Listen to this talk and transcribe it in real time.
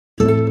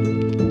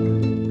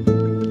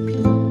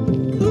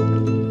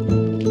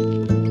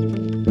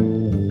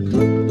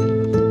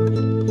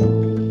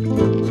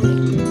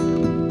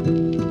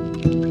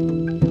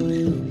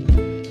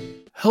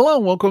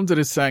and welcome to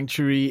the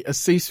Sanctuary, a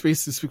safe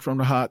space to speak from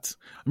the heart.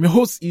 I'm your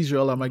host,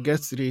 Israel, and my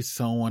guest today is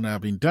someone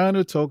I've been down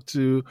to talk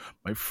to,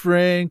 my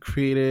friend,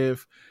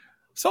 creative,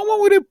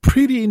 someone with a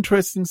pretty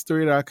interesting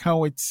story that I can't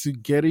wait to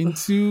get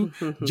into.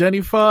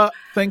 Jennifer,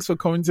 thanks for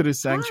coming to the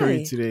Sanctuary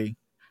Hi. today.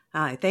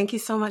 Hi. Thank you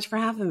so much for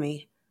having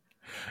me.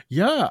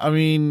 Yeah, I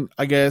mean,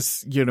 I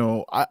guess,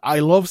 I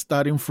love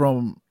starting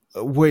from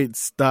where it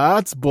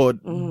starts, but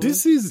hmm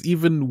this is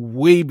even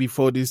way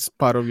before this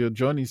part of your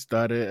journey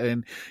started.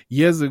 And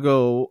years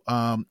ago,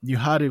 you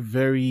had a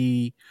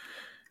very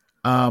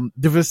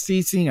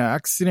devastating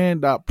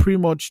accident that pretty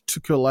much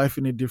took your life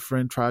in a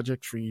different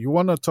trajectory. You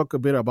want to talk a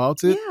bit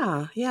about it?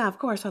 Yeah, of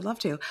course. I'd love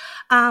to.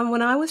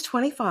 When I was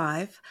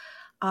 25,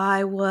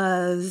 I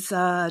was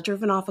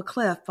driven off a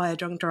cliff by a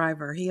drunk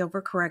driver. He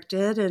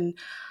overcorrected, and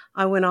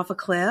I went off a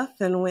cliff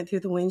and went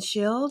through the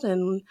windshield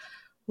and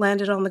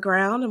landed on the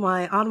ground, and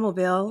my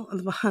automobile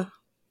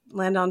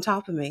landed on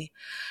top of me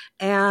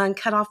and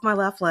cut off my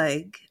left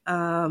leg,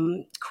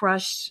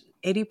 crushed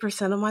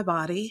 80% of my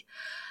body.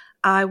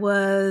 I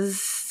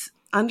was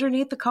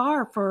underneath the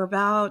car for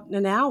about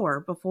an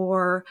hour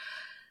before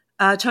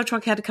a tow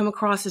truck had to come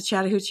across the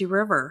Chattahoochee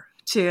River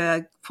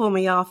to pull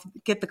me off,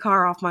 get the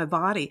car off my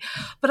body.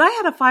 But I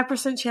had a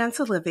 5%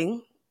 chance of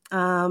living.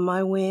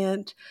 I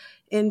went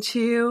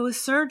into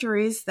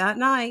surgeries that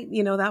night,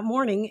 that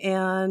morning,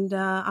 and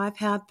I've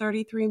had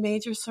 33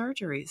 major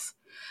surgeries.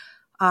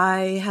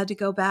 I had to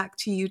go back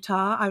to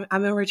Utah.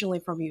 I'm originally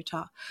from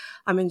Utah.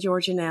 I'm in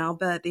Georgia now,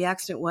 but the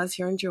accident was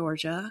here in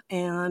Georgia.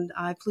 And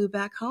I flew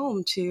back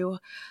home to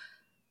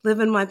live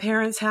in my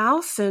parents'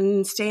 house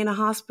and stay in a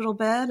hospital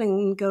bed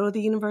and go to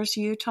the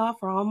University of Utah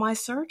for all my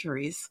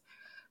surgeries.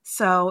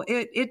 So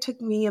it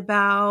took me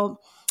about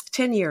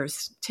 10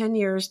 years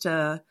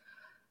to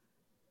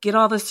get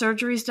all the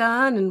surgeries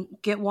done and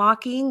get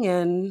walking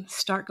and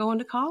start going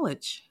to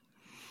college.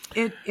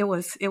 It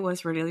was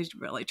really,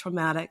 really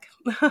traumatic.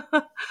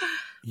 But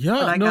Yeah,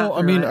 I no, got I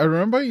through mean, it. I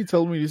remember you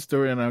told me this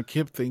story and I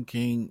kept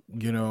thinking,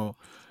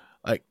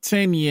 like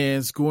 10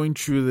 years going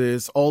through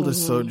this, all the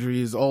hmm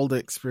surgeries, all the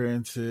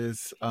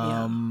experiences.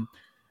 Yeah.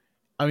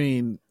 I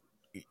mean,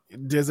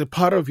 there's a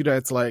part of you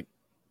that's like,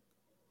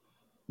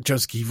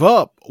 just give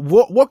up.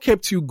 What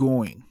kept you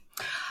going?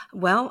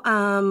 Well,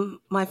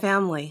 my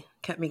family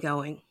kept me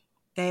going.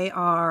 They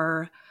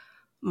are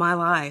my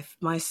life,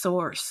 my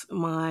source,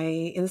 my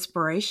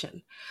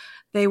inspiration.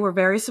 They were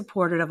very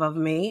supportive of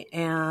me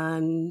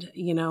and,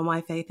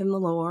 my faith in the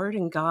Lord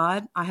and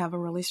God. I have a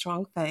really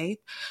strong faith.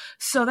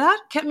 So that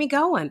kept me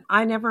going.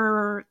 I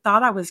never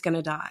thought I was going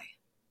to die.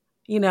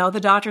 The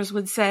doctors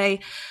would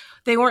say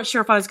they weren't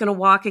sure if I was going to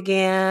walk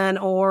again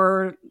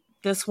or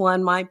this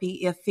one might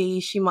be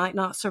iffy. She might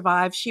not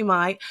survive. She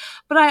might.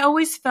 But I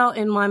always felt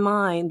in my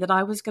mind that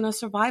I was going to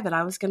survive it.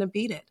 I was going to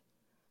beat it.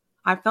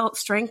 I felt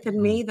strength in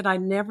me that I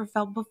never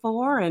felt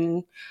before.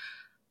 And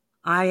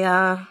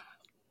I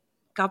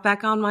got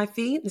back on my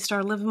feet and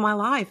started living my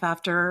life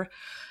after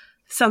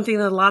something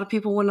that a lot of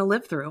people want to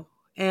live through.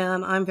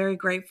 And I'm very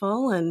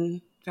grateful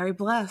and very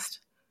blessed.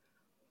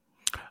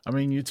 I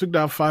mean, you took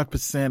that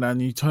 5% and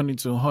you turned it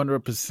to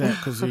 100%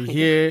 because you're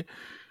here,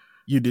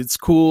 you did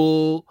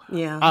school.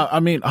 Yeah. I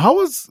mean, how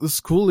was the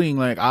schooling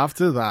like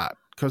after that?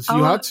 Because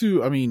you Oh, had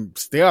to, I mean,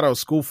 stay out of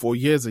school for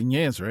years and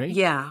years, right?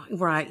 yeah,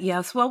 right.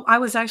 Yes. Well, I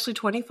was actually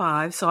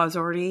 25, so I was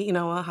already,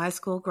 a high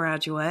school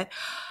graduate.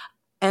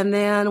 And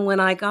then when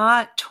I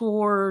got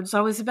towards,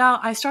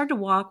 I started to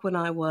walk when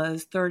I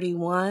was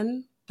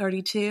 31,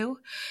 32,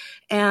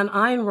 and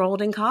I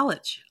enrolled in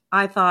college.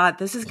 I thought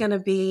this is going to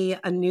be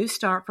a new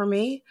start for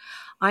me.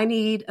 I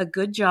need a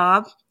good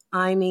job.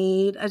 I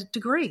need a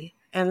degree.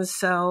 And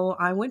so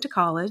I went to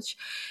college,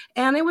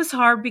 and it was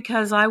hard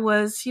because I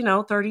was,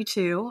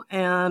 32,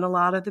 and a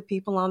lot of the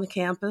people on the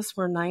campus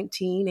were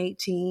 19,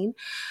 18.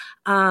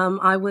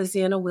 I was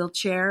in a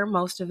wheelchair,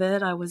 most of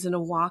it. I was in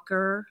a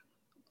walker,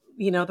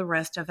 the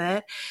rest of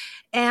it.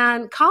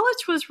 And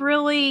college was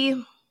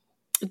really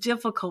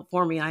difficult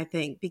for me, I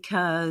think,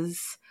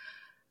 because,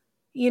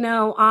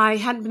 I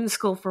hadn't been in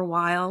school for a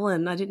while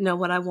and I didn't know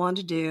what I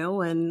wanted to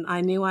do. And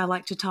I knew I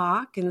liked to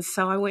talk. And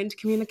so I went into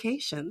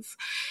communications.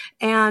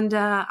 And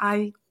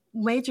I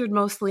majored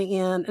mostly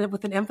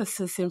with an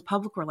emphasis in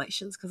public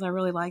relations because I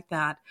really like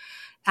that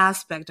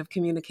aspect of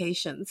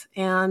communications.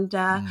 And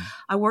Mm.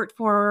 I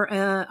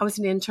was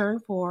an intern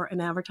for an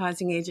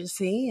advertising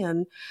agency,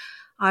 and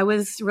I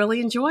was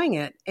really enjoying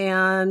it.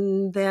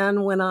 And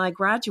then when I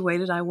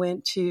graduated, I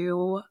went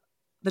to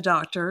the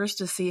doctors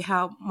to see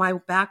how my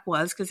back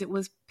was because it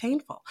was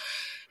painful.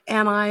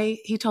 And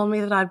he told me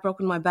that I'd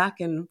broken my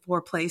back in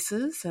 4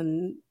 places,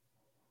 and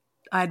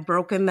I'd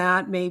broken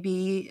that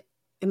maybe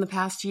in the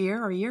past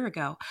year or a year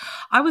ago.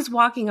 I was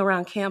walking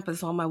around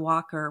campus on my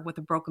walker with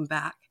a broken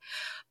back,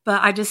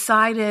 but I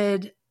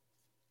decided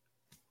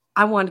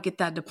I wanted to get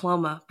that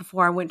diploma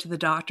before I went to the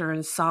doctor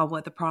and saw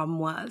what the problem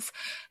was.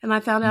 And I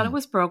found out it Mm.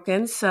 was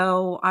broken.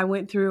 So I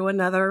went through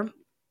another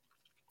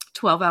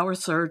 12-hour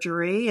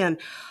surgery and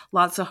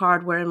lots of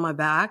hardware in my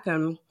back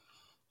and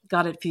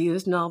got it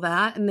fused and all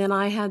that. And then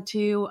I had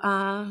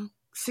to,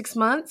 6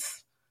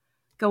 months,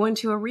 go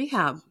into a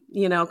rehab,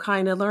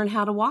 kind of learn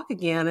how to walk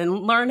again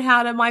and learn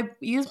how to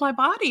use my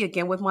body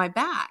again with my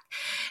back.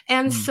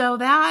 And so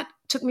that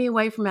took me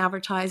away from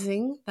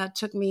advertising. That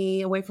took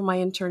me away from my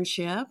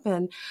internship.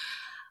 And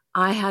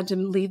I had to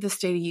leave the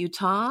state of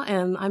Utah,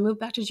 and I moved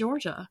back to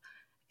Georgia.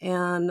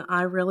 And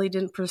I really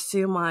didn't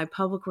pursue my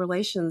public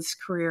relations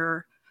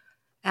career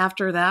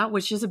after that,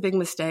 which is a big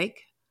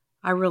mistake.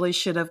 I really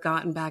should have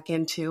gotten back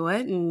into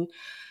it, and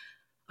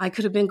I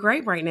could have been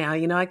great right now.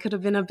 I could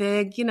have been a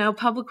big,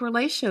 public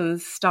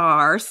relations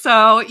star.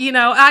 So,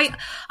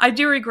 I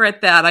do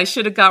regret that. I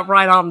should have got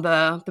right on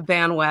the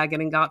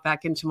bandwagon and got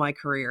back into my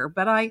career.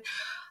 But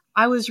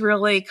I was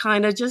really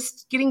kind of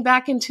just getting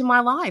back into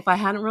my life. I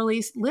hadn't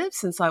really lived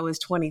since I was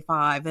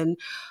 25, and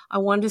I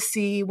wanted to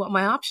see what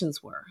my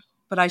options were.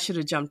 But I should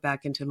have jumped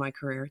back into my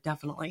career,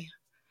 definitely.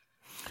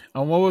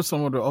 And what were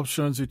some of the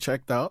options you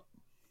checked out?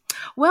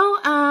 Well,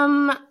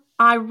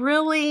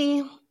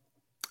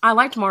 I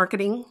liked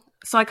marketing.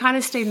 So I kind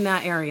of stayed in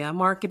that area,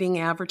 marketing,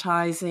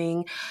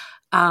 advertising,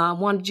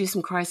 wanted to do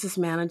some crisis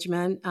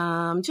management,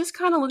 just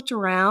kind of looked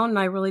around, and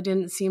I really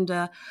didn't seem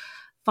to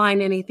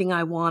find anything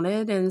I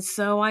wanted. And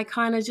so I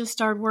kind of just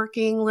started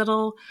working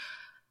little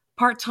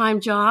part-time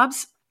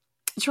jobs,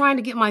 trying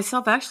to get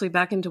myself actually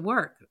back into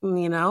work,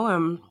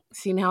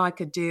 seeing how I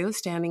could do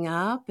standing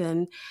up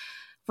and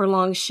for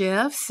long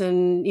shifts.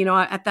 And,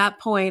 at that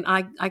point,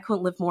 I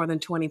couldn't lift more than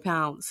 20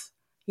 pounds.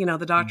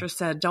 The doctor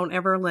said, don't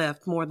ever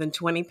lift more than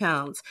 20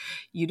 pounds.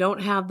 You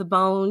don't have the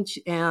bones,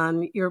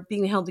 and you're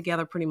being held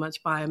together pretty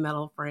much by a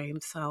metal frame.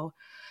 So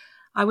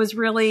I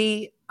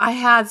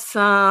had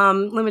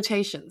some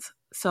limitations.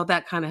 So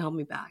that kind of held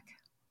me back.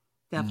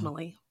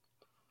 Definitely.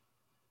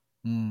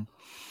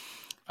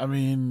 I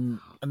mean,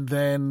 and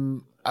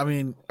then,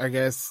 I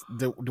guess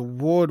the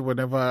word,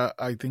 whenever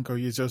I think of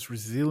you, is just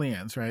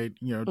resilience, right?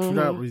 Through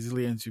that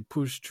resilience, you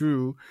push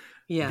through,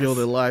 build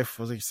a life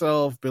for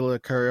yourself, build a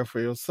career for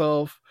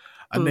yourself.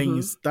 And then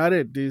you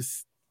started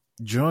this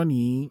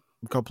journey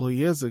a couple of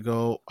years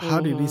ago. How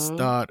did it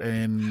start?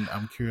 And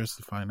I'm curious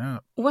to find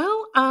out.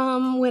 Well,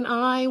 when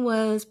I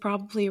was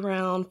probably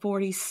around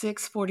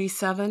 46,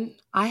 47,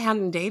 I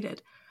hadn't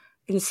dated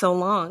in so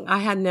long. I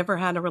had never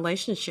had a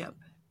relationship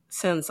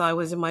since I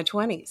was in my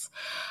 20s.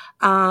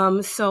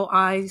 So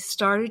I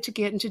started to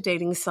get into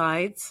dating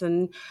sites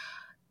and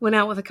went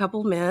out with a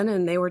couple of men,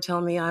 and they were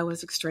telling me I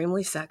was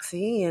extremely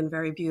sexy and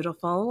very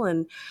beautiful.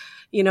 And,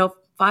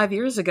 5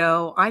 years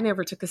ago, I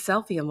never took a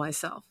selfie of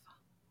myself.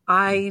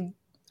 I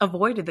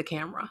avoided the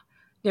camera.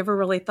 Never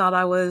really thought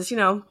I was,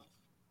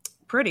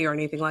 pretty or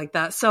anything like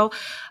that. So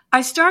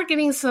I start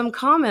getting some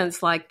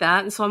comments like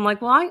that. And so I'm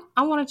like, well,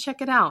 I want to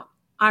check it out.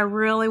 I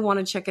really want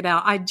to check it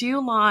out. I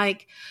do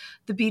like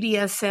the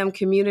BDSM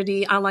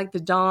community. I like the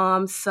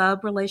Dom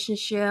sub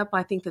relationship.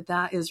 I think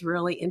that is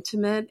really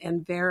intimate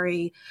and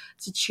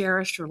it's a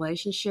cherished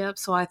relationship.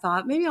 So I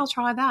thought maybe I'll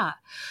try that.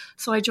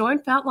 So I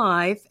joined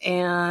FetLife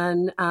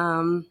and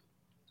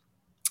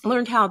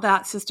learned how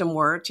that system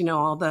worked,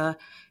 all the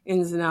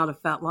ins and outs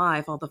of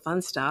FetLife, all the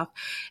fun stuff.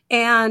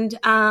 And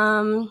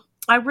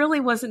I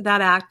really wasn't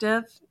that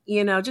active,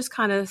 just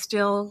kind of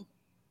still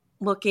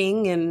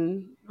looking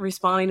and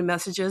responding to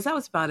messages. That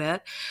was about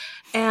it.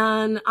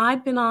 And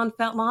I'd been on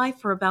FetLife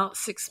for about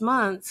 6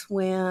 months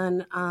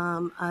when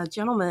a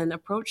gentleman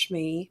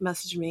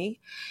messaged me,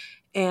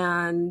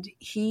 and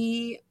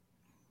he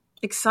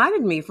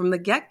excited me from the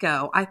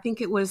get-go. I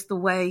think it was the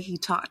way he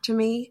talked to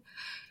me,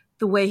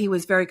 the way he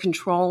was very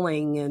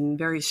controlling and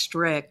very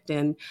strict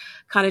and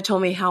kind of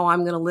told me how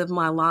I'm going to live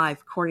my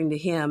life according to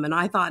him. And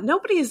I thought,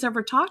 nobody has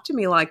ever talked to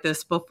me like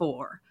this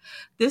before.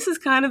 This is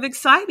kind of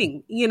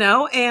exciting,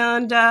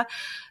 And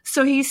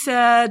so he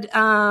said,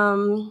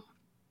 I'm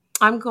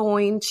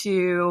going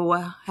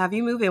to have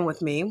you move in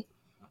with me.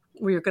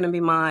 You're going to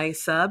be my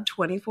sub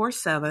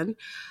 24/7,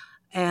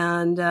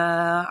 and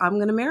I'm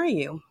going to marry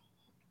you.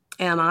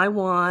 And I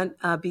want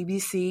a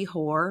BBC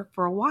whore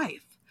for a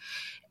wife.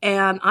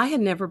 And I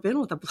had never been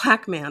with a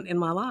black man in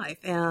my life.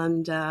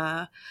 And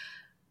I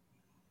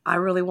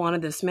really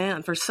wanted this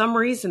man. For some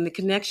reason, the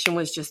connection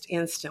was just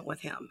instant with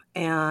him.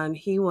 And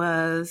he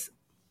was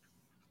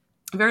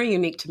very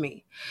unique to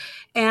me.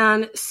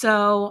 And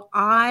so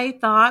I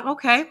thought,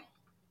 okay,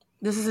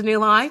 this is a new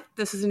life.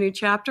 This is a new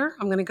chapter.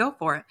 I'm going to go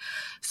for it.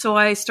 So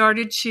I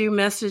started to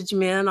message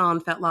men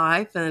on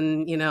FetLife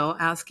and,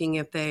 asking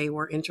if they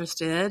were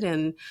interested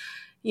and,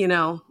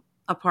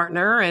 a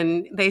partner.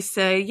 And they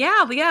say,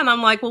 yeah. And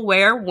I'm like, well,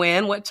 where,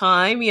 when, what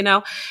time,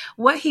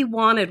 what he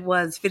wanted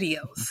was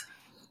videos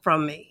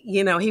from me.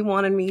 He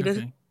wanted me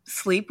to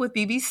sleep with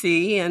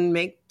BBC and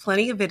make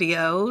plenty of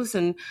videos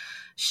and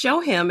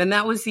show him. And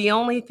that was the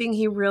only thing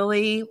he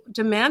really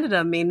demanded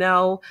of me.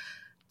 No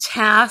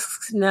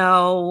tasks,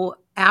 no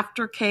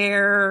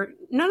aftercare,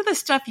 none of the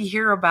stuff you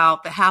hear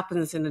about that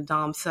happens in a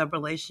Dom sub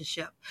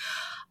relationship.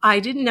 I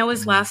didn't know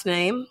his last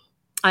name.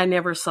 I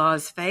never saw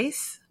his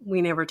face.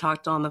 We never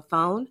talked on the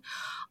phone.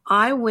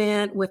 I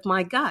went with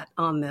my gut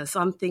on this.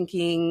 I'm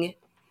thinking,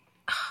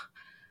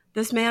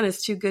 this man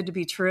is too good to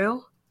be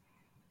true.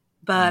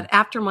 But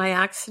after my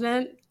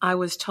accident, I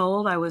was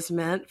told I was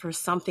meant for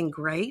something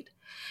great.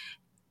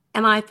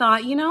 And I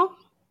thought,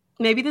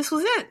 maybe this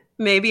was it.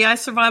 Maybe I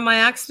survived my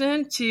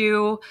accident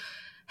to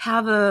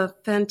have a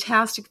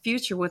fantastic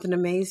future with an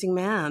amazing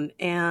man.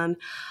 And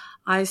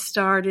I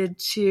started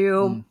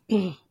to,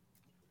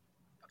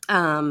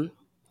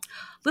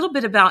 little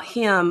bit about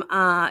him.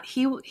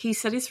 He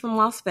said he's from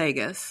Las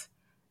Vegas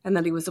and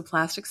that he was a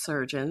plastic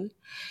surgeon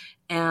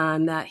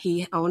and that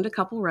he owned a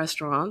couple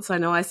restaurants. I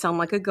know I sound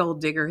like a gold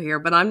digger here,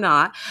 but I'm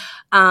not.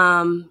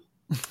 But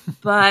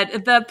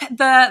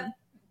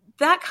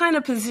that kind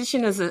of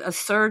position as a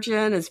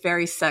surgeon is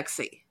very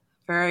sexy,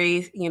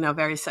 very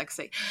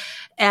sexy.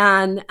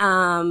 And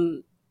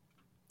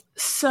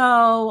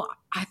so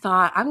I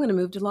thought, I'm going to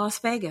move to Las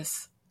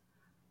Vegas.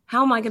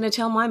 How am I going to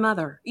tell my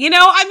mother? I'm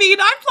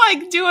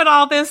like doing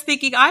all this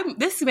thinking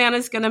this man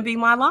is going to be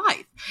my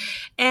life.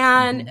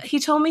 And he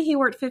told me he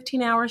worked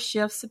 15-hour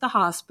shifts at the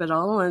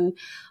hospital and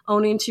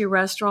owning 2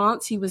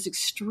 restaurants. He was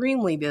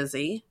extremely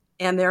busy.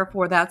 And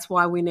therefore, that's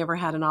why we never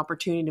had an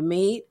opportunity to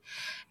meet.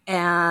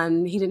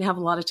 And he didn't have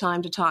a lot of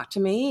time to talk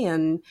to me.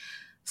 And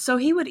so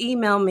he would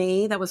email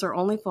me. That was our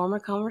only form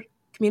of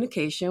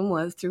communication,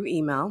 was through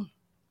email.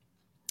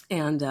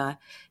 And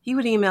he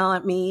would email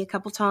at me a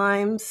couple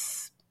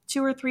times,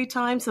 2 or 3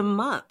 times a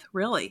month,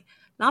 really.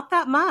 Not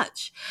that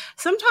much.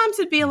 Sometimes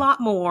it'd be a lot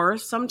more.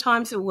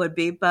 Sometimes it would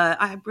be,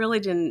 but I really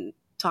didn't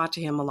talk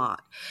to him a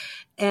lot.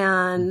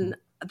 And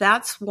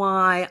that's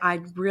why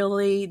I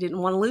really didn't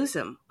want to lose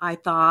him. I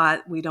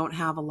thought, we don't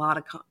have a lot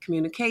of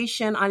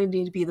communication. I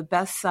need to be the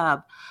best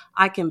sub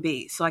I can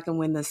be so I can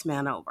win this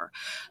man over.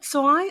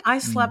 So I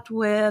slept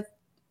with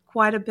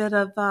quite a bit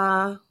of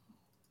men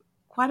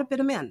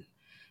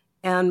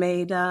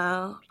and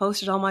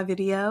posted all my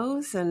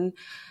videos and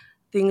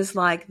things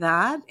like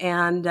that.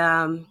 And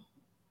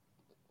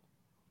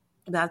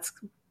that's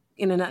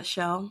in a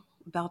nutshell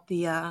about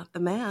the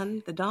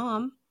man, the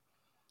Dom.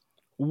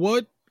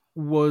 What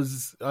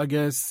was, I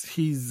guess,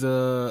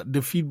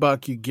 the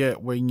feedback you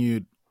get when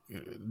you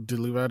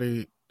deliver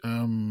the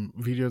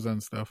videos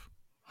and stuff?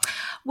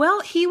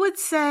 Well, he would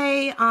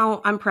say,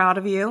 I'm proud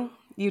of you.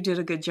 You did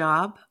a good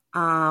job.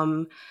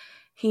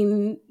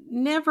 He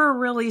never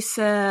really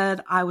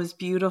said I was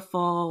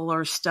beautiful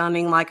or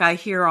stunning like I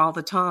hear all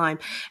the time.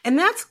 And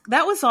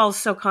that was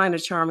also kind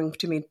of charming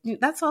to me.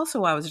 That's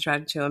also why I was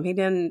attracted to him. He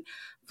didn't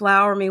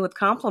flower me with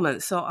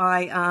compliments. So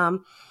I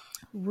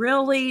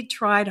really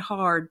tried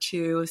hard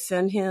to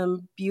send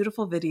him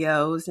beautiful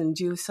videos and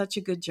do such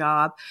a good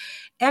job.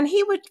 And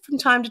he would from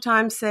time to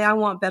time say, I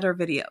want better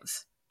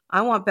videos.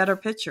 I want better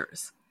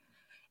pictures.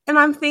 And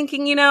I'm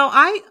thinking,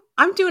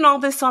 I'm doing all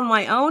this on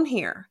my own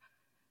here.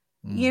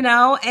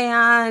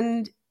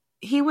 And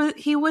he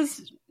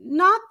was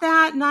not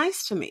that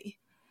nice to me.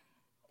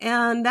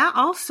 And that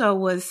also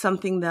was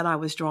something that I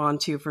was drawn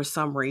to for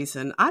some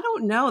reason. I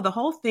don't know. The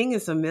whole thing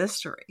is a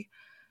mystery.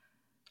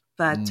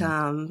 But,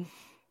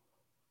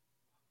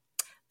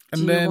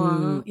 and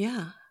then,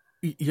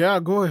 yeah,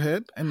 go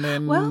ahead. And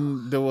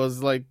then there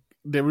was like,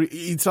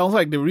 it sounds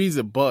like there is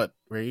a but,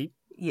 right?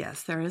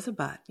 Yes, there is a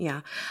but. Yeah.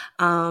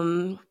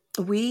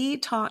 We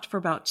talked for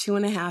about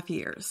 2.5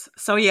 years.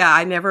 So yeah,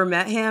 I never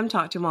met him,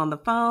 talked to him on the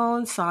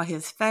phone, saw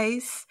his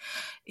face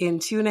in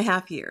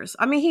 2.5 years.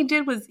 I mean,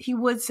 he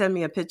would send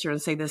me a picture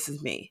and say, this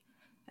is me.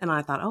 And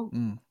I thought,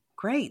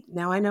 great.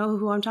 Now I know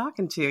who I'm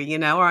talking to,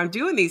 or I'm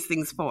doing these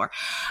things for.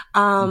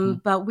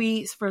 But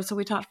we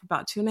talked for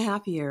about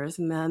 2.5 years.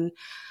 And then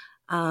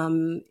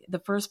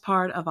the first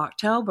part of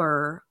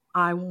October,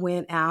 I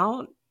went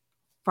out.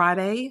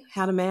 Friday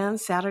had a man,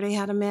 Saturday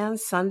had a man,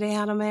 Sunday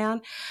had a man.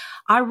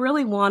 I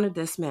really wanted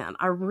this man.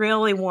 I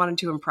really wanted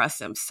to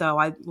impress him. So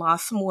I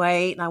lost some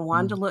weight and I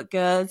wanted to look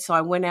good. So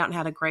I went out and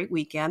had a great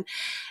weekend.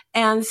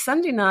 And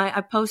Sunday night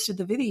I posted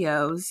the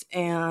videos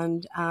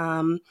and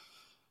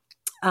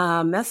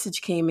a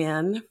message came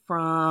in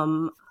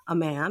from a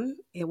man.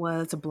 It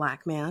was a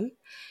Black man.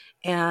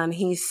 And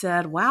he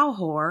said, wow,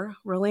 whore,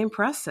 really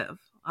impressive.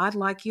 I'd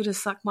like you to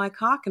suck my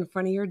cock in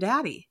front of your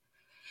daddy.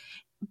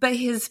 But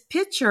his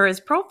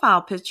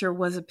profile picture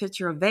was a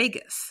picture of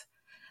Vegas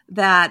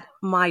that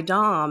my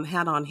Dom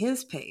had on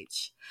his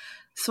page.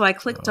 So I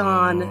clicked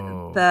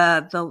on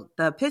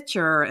the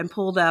picture and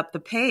pulled up the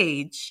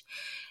page.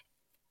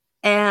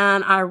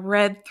 And I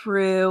read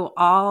through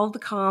all the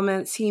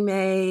comments he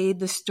made,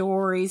 the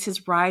stories,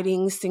 his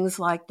writings, things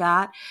like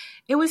that.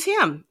 It was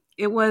him.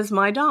 It was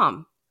my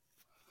Dom.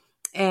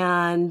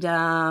 And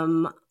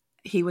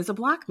he was a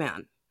Black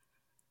man.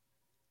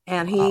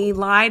 And he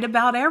lied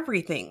about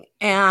everything.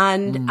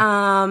 And,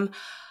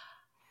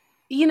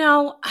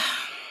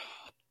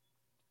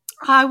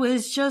 I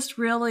was just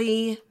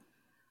really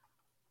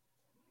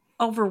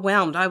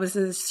overwhelmed. I was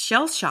in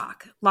shell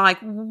shock. Like,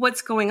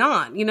 what's going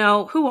on?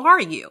 Who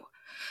are you?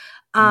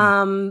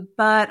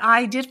 But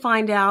I did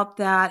find out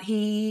that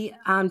he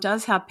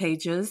does have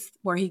pages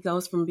where he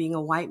goes from being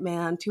a white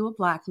man to a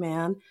Black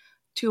man,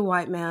 to a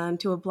white man,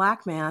 to a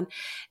Black man.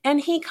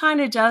 And he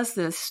kind of does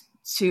this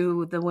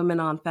to the women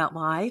on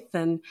FetLife.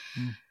 And,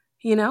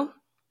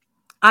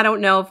 I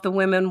don't know if the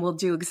women will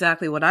do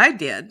exactly what I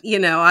did.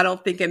 I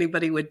don't think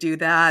anybody would do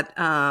that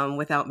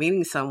without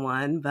meeting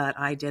someone, but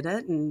I did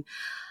it and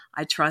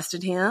I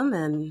trusted him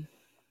and,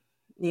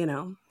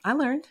 I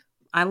learned.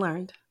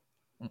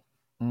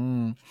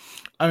 Mm.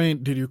 I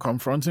mean, did you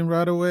confront him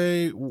right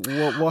away?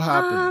 What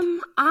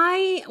happened?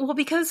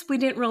 Because we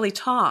didn't really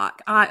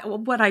talk.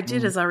 What I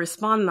did is I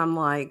responded. I'm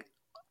like,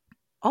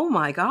 oh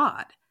my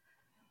God,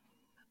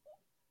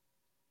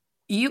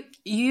 you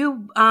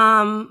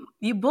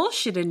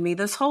bullshitted me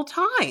this whole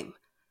time,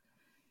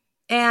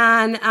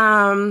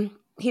 and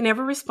he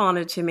never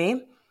responded to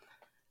me.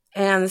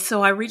 And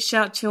so I reached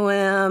out to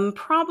him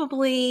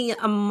probably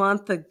a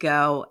month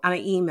ago and I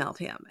emailed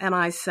him and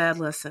I said,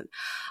 listen,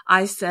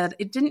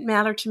 it didn't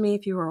matter to me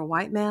if you were a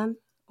white man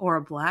or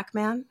a black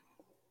man.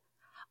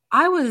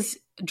 I was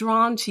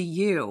drawn to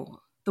you,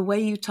 the way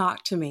you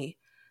talked to me,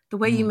 the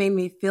way you made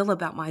me feel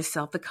about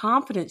myself, the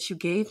confidence you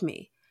gave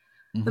me,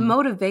 the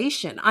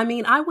motivation. I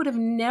mean, I would have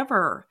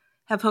never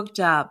have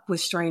hooked up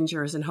with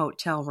strangers in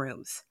hotel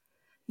rooms.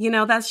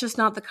 That's just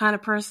not the kind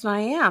of person I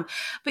am.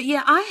 But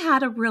yeah, I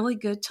had a really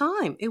good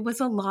time. It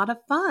was a lot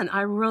of fun.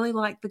 I really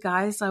liked the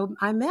guys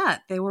I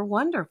met. They were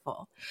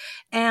wonderful.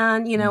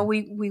 And,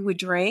 we would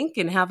drink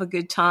and have a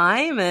good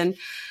time and,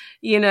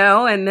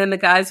 and then the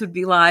guys would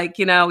be like,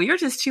 you're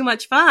just too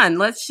much fun.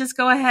 Let's just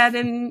go ahead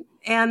and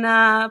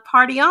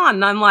party on.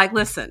 And I'm like,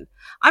 listen,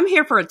 I'm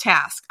here for a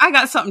task. I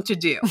got something to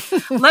do.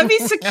 Let me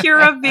secure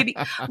a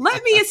video.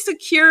 Let me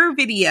secure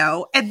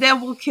video and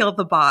then we'll kill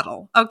the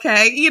bottle.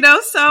 Okay.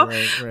 So,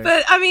 right.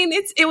 But I mean,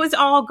 it was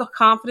all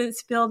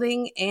confidence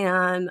building.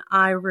 And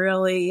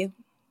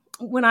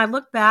when I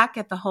look back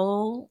at the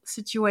whole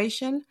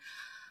situation,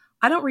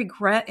 I don't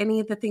regret any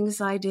of the things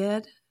I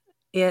did.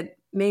 It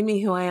made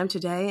me who I am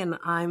today and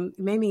it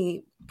made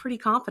me pretty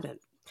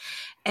confident.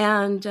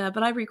 And,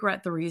 but I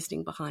regret the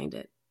reasoning behind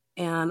it.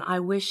 And I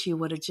wish he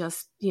would have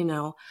just,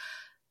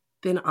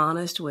 been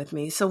honest with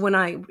me. So when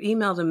I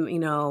emailed him,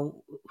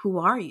 who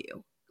are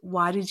you?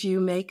 Why did you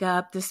make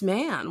up this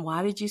man?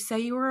 Why did you say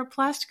you were a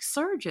plastic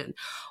surgeon?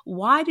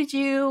 Why did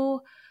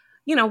you,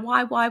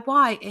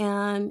 why?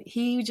 And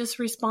he just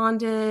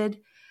responded,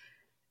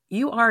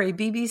 you are a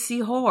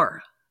BBC whore.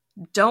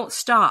 Don't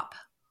stop.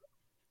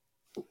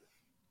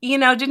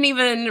 Didn't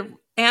even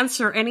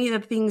answer any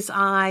of the things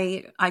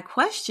I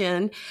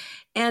questioned.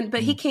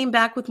 But he came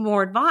back with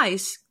more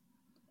advice.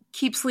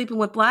 Keep sleeping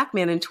with black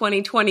men in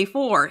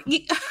 2024.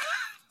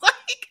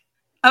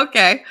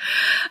 Okay.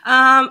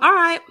 All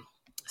right.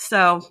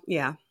 So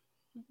yeah,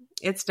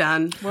 it's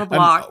done. We're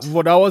blocked. And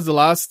that was the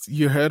last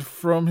you heard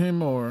from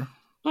him or?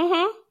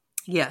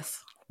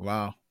 Yes.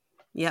 Wow.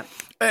 Yep.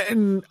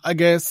 And I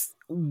guess,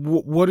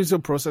 what is your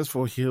process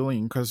for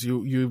healing? Because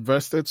you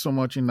invested so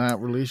much in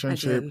that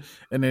relationship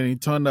and then it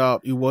turned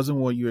out it wasn't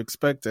what you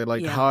expected.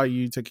 Like, how are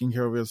you taking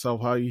care of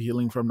yourself? How are you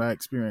healing from that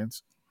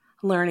experience?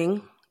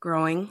 Learning,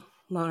 growing,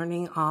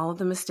 learning all of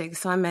the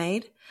mistakes I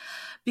made.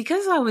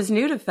 Because I was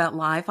new to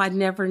FetLife, I'd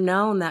never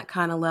known that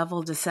kind of level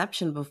of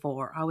deception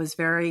before. I was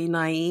very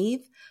naive,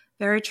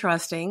 very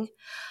trusting.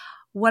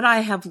 What I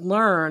have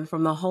learned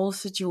from the whole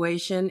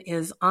situation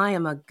is I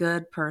am a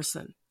good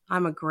person.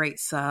 I'm a great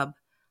sub.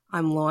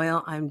 I'm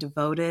loyal. I'm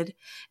devoted.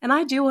 And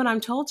I do what I'm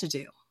told to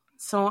do.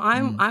 So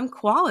I'm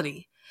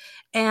quality.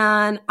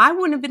 And I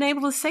wouldn't have been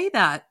able to say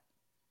that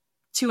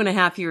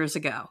 2.5 years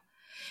ago.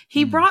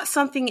 He brought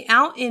something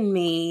out in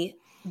me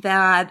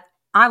that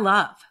I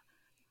love,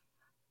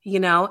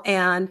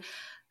 and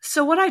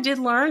so what I did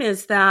learn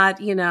is that,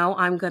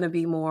 I'm going to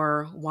be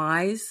more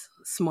wise,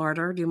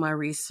 smarter, do my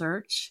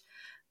research,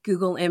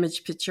 Google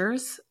image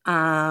pictures.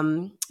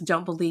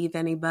 Don't believe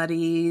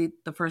anybody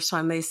the first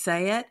time they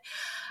say it.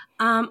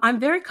 I'm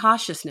very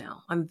cautious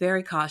now. I'm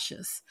very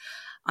cautious.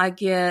 I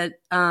get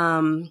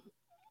a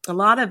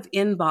lot of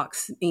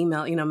inbox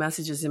email,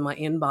 messages in my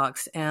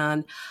inbox,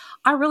 and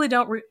I really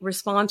don't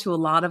respond to a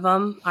lot of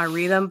them. I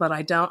read them, but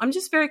I don't. I'm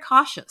just very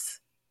cautious.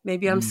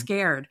 Maybe I'm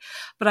scared,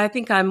 but I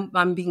think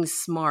I'm being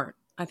smart.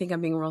 I think I'm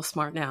being real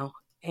smart now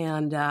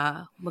and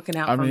looking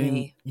out for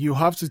me. You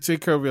have to take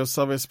care of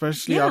yourself,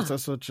 especially after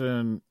such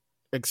an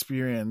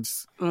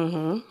experience.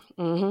 Yeah,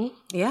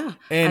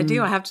 and I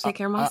do. I have to take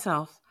care of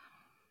myself.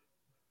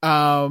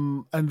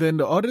 And then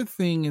the other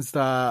thing is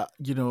that,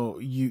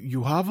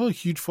 you have a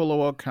huge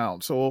follower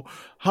count. So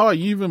how are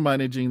you even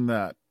managing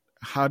that?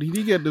 How did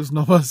you get those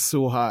numbers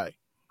so high?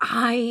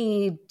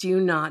 I do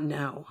not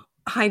know.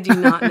 I do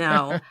not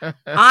know.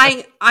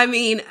 I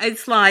mean,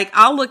 it's like,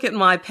 I'll look at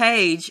my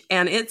page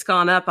and it's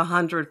gone up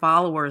 100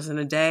 followers in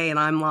a day. And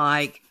I'm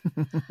like,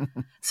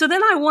 so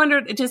then I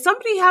wondered, does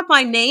somebody have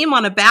my name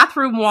on a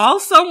bathroom wall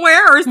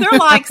somewhere? Or is there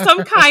like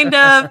some kind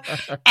of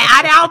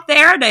ad out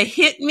there to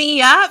hit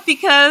me up?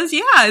 Because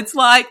it's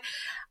like,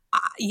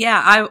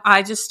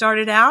 I just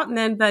started out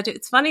but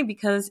it's funny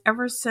because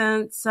ever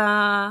since,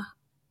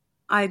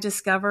 I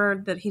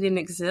discovered that he didn't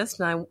exist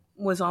and I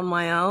was on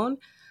my own,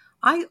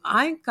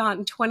 I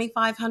gotten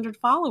 2,500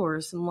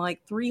 followers in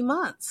like 3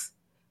 months.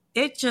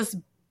 It just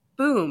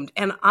boomed.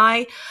 And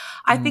I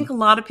think a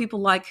lot of people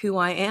like who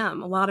I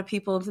am. A lot of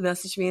people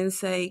message me and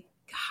say,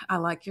 I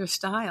like your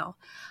style.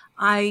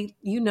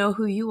 You know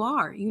who you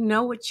are. You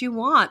know what you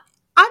want.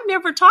 I've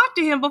never talked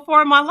to him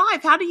before in my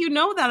life. How do you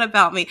know that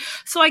about me?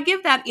 So I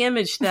give that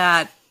image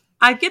that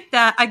I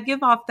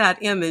give off that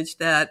image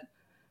that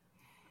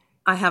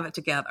I have it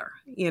together,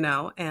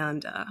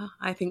 and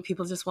I think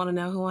people just want to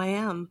know who I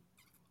am.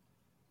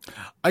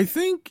 I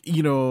think,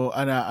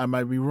 and I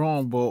might be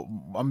wrong, but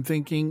I'm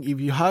thinking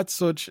if you had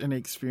such an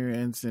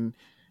experience and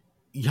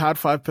you had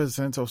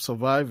 5% of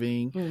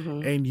surviving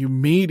and you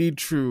made it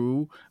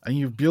through and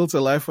you've built a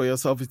life for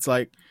yourself, it's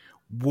like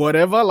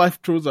whatever life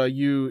throws at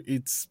you,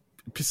 it's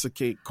a piece of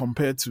cake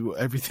compared to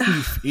everything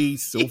you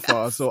faced so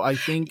far. So I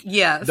think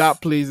that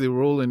plays a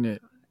role in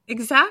it.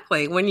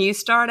 Exactly. When you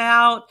start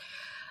out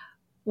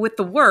with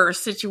the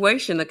worst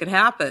situation that could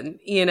happen,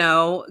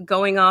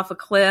 going off a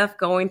cliff,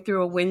 going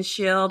through a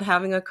windshield,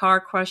 having a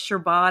car crush your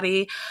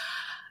body,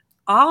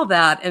 all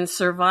that, and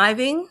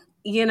surviving,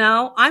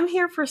 I'm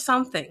here for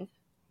something.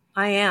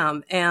 I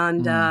am.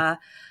 And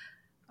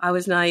I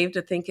was naive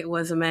to think it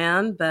was a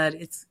man, but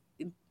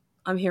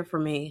I'm here for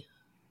me.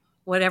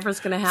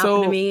 Whatever's going to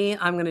happen to me,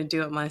 I'm going to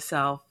do it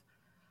myself.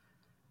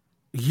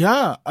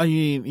 Yeah, I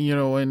mean,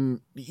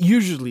 and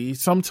usually,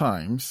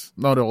 sometimes,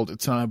 not all the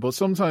time, but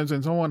sometimes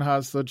when someone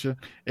has such an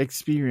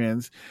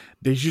experience,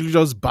 they usually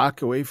just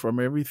back away from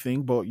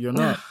everything, but you're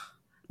not.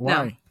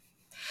 Why? No.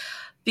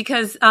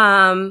 Because,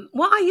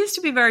 I used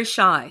to be very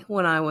shy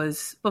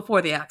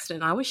before the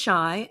accident. I was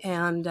shy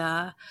and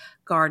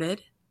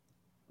guarded,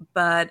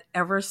 but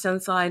ever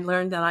since I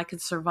learned that I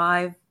could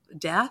survive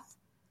death,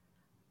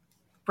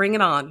 bring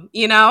it on.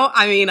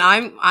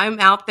 I'm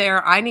out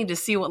there. I need to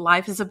see what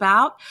life is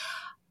about.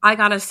 I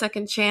got a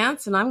second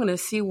chance, and I'm going to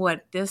see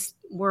what this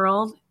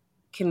world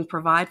can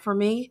provide for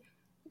me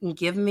and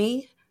give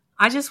me.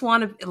 I just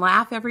want to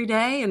laugh every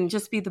day and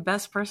just be the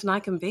best person I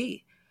can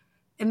be.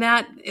 And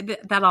that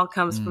all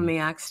comes from the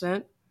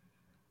accident.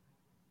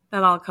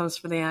 That all comes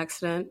from the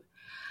accident.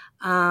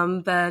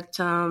 But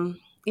I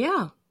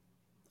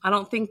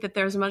don't think that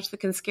there's much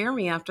that can scare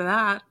me after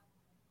that.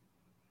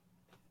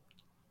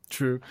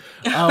 True.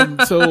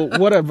 So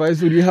what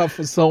advice would you have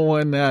for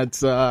someone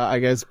that's,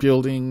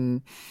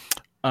 building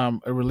a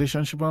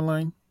relationship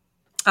online?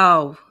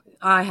 Oh,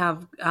 I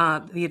have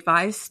the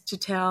advice to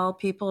tell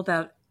people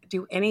that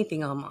do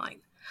anything online.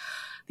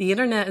 The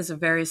internet is a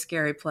very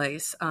scary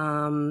place.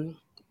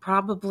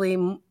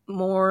 Probably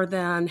more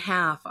than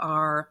half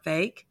are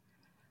fake,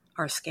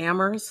 are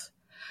scammers.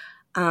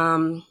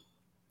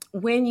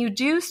 When you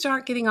do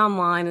start getting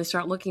online and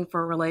start looking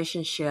for a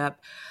relationship,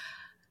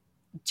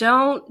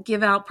 don't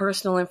give out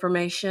personal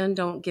information.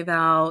 Don't give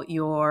out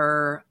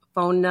your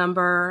phone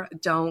number.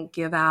 Don't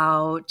give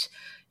out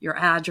your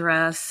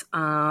address.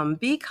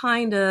 Be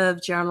kind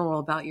of general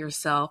about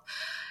yourself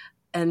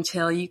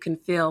until you can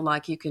feel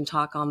like you can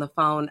talk on the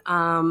phone.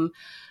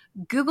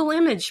 Google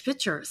image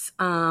pictures,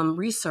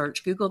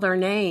 research, Google their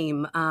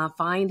name,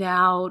 find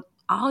out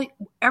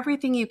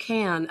everything you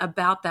can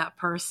about that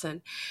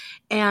person,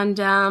 and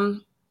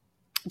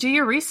do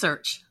your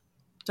research.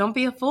 Don't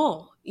be a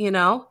fool,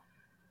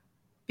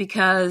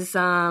 because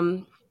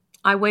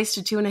I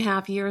wasted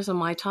 2.5 years of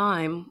my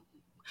time.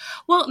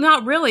 Well,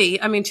 not really.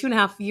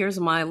 2.5 years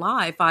of my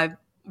life. I've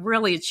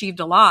really achieved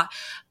a lot,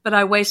 but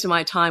I wasted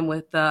my time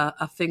with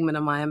a figment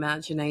of my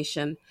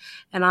imagination,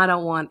 and I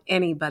don't want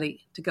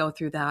anybody to go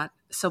through that.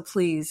 So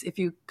please, if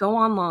you go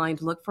online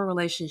to look for a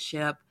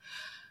relationship,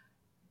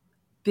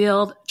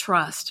 build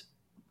trust,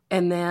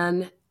 and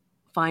then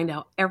find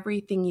out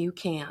everything you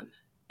can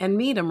and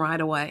meet them right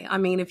away.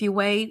 If you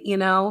wait,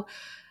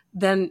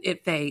 then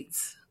it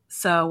fades.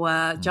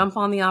 So jump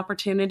on the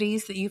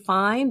opportunities that you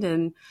find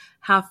and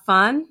have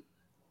fun,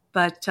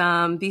 but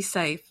be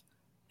safe.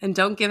 And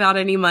don't give out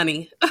any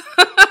money.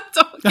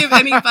 Don't give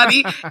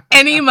anybody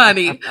any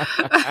money.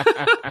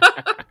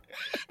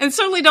 And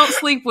certainly don't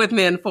sleep with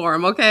men for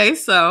them, okay?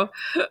 So.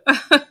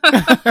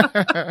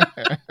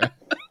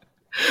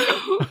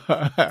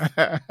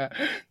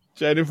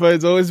 Jennifer,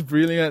 it's always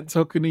brilliant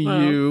talking to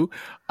you.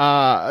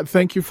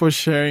 Thank you for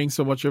sharing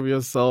so much of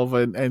yourself,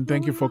 and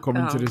thank you for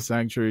coming to the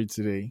sanctuary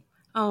today.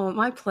 Oh,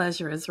 my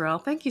pleasure, Israel.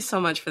 Thank you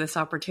so much for this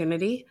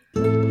opportunity.